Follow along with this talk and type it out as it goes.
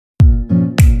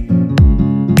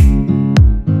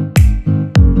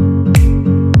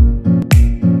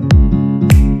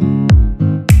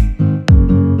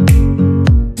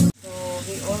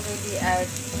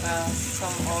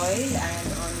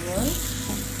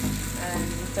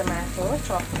tomato,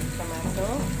 chopped tomato.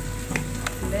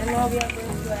 And then now we are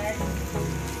going to add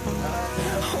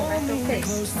tomato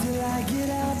paste.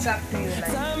 It's up to you,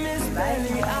 like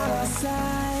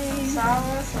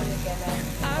sour, so you can add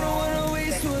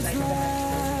like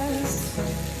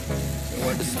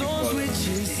What is it called?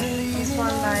 this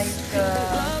one like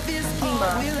keema.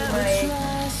 Keema.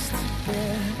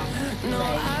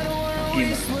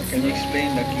 Can you explain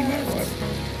the keema what?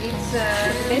 It's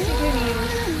basically we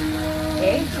use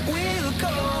egg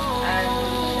and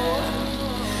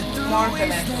more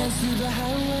tomato.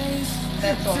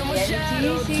 That's all. Yeah,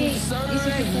 it's easy to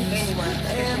cook anyone.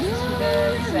 Especially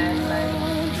students and like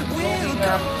growing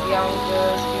up young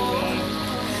girls,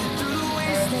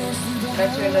 teenage,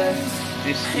 bachelors.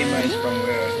 This keema is from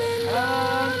where?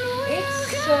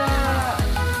 It's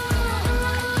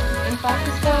in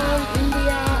Pakistan,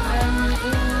 India, and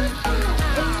in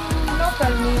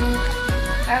local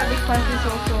Arabic countries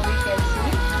also we can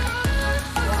see.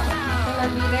 So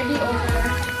we ready over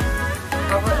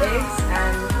our eggs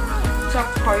and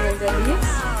chopped coriander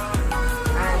leaves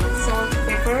and salt,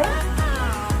 pepper.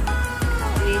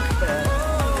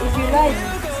 If you like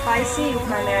spicy, you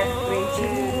can add green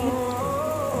chili.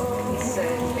 It's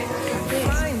better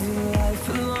taste.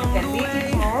 You can beat it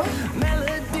more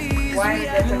while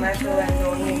the tomato and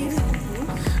onion is cooking. You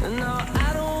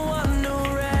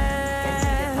can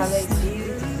see the color is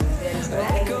beautiful. There is no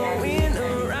any color.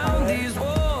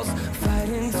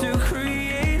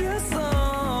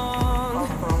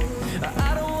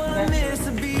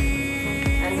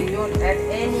 And we don't add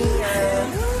any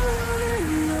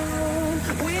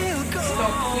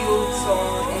stock cubes or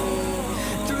any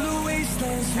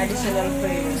additional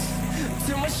flavors.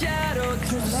 Now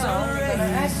we're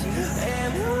gonna add this.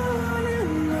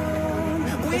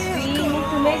 Because we need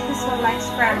to make this one like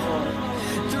scrambled.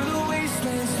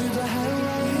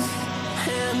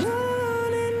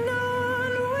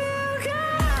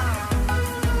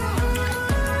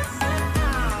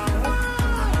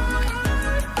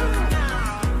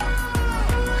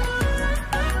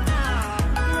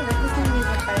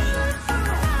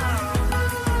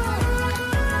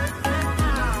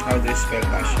 How do you spell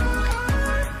passion?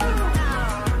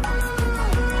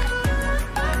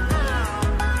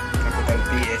 Capital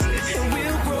P-S-S.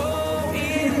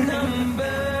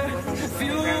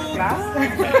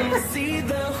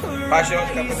 Passion,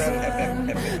 capital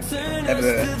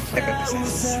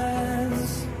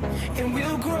F-F-S-S. And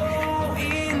we'll grow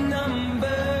in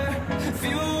number,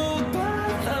 fueled by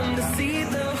them to see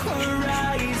the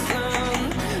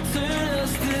horizon, turn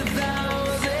us to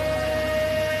thousands.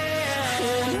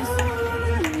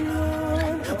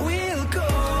 We'll go.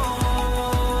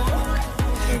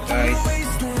 So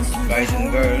guys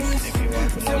and girls, if you want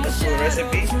to know the full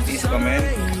recipe, please comment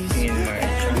in my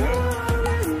channel.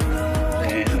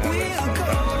 Then I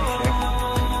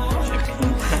will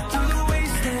contact my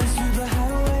chef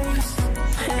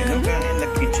Pinuka in the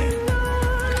kitchen.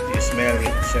 You smell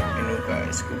it, Chef Pinuka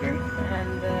is cooking.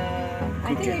 And I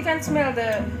think you can smell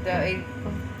the egg.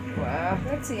 Wow,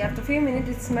 let's see, after a few minutes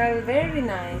it smells very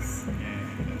nice.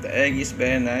 The egg is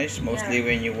very nice, mostly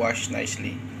when you wash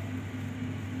nicely.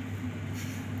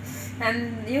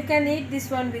 And you can eat this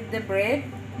one with the bread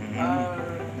or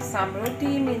some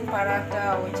roti, mean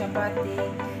paratha or chapati,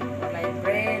 like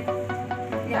bread.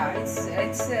 Yeah, it's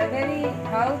very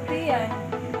healthy and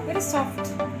very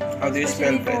soft. How do you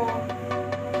spell bread?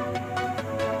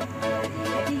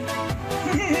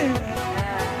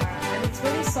 And it's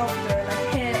very soft,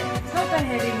 like it's not a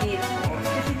heavy meal,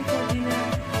 especially for dinner.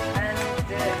 And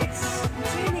it's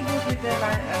really good with the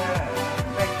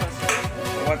breakfast.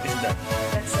 What is that?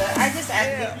 That's I just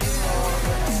added more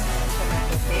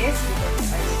tomato paste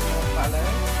because I need more color.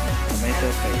 Tomato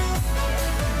paste.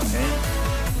 Okay.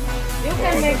 You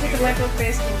can make the tomato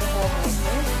paste in the home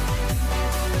also.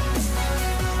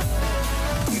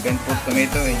 You can put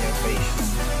tomato in your paste.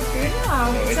 Okay.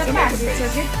 Yeah, So it's a pack. It's a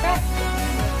big pack.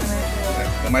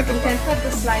 Tomato You can cut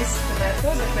the sliced tomato,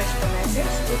 the fresh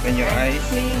tomatoes. Open your eyes.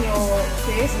 Clean your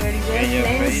face very well, Clean your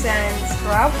cleanse face. and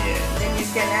scrub. Yes. Then you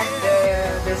can add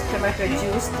the tomato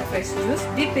juice, the fresh juice,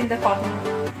 dip in the cotton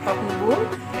wool.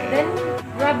 Then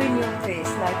rub in your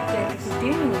face like 10 to 15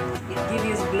 minutes. It gives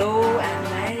you glow and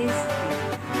nice.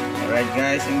 Alright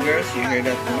guys and girls, you hear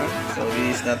that one? So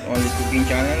this is not only cooking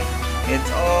channel,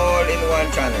 it's all in one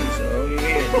channel. So you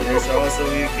hear, there's also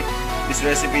this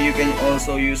recipe you can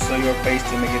also use so your face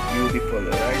to make it beautiful,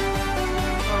 alright?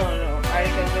 Oh no, I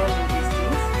can don't do these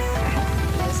things.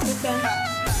 Just cook them.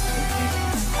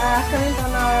 Comment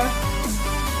on our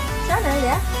channel,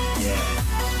 yeah? Yeah.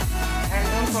 And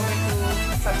don't forget to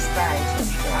subscribe to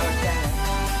our channel.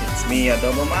 It's It's me,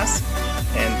 Adobo Mas,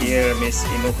 and here Miss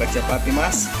Inuka Chapati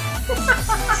Mas.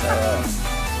 So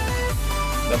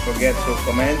don't forget to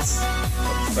comment,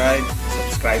 subscribe,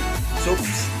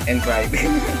 soups, and cry,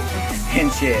 and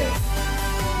share.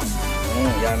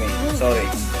 Yummy. Sorry.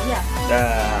 Yeah.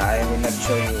 I will not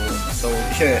show you.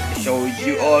 Show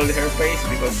you all her face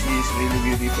because she's really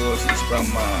beautiful. She's from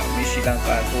Miss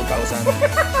Lankan 2000.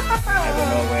 I don't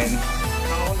know when.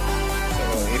 So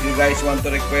if you guys want to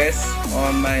request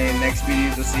on my next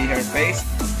video to see her face,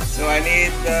 so I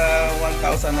need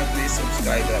 1,000 at least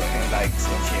subscriber and likes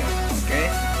and share. Okay?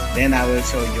 Then I will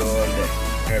show you all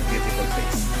her beautiful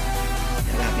face.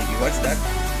 Yeah, baby, what's that?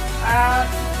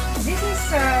 This is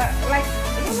like,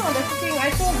 you know, the cooking, I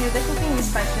told you, the cooking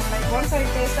is passion. Like once I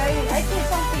taste, I think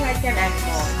something I can add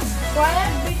more. So I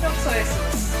add a bit of soy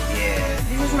sauce. Yeah.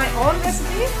 This is my own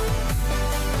recipe.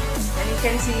 And you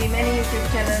can see many YouTube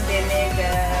channels, they make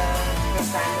this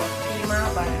kind of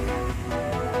keema, but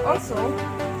also,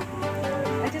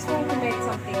 I just want to make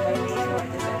something by me, so I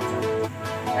just add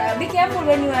some. Be careful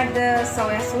when you add the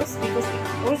soy sauce because it's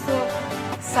also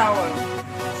sour.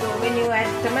 So when you add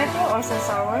tomato, also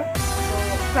sour. So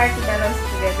try to balance it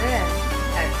together and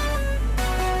add.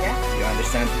 Yeah. You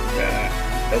understand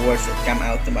the words that come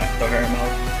out to her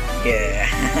mouth? Yeah.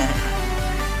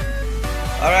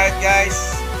 Alright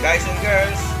guys and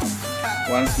girls.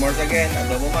 Once more again,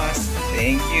 Adobo Mas.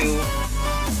 Thank you.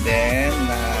 Then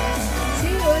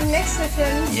See you in next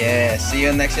session. yeah, see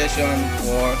you next session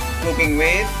for cooking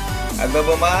with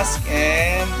Adobo Mas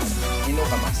and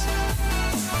Inuka Mas.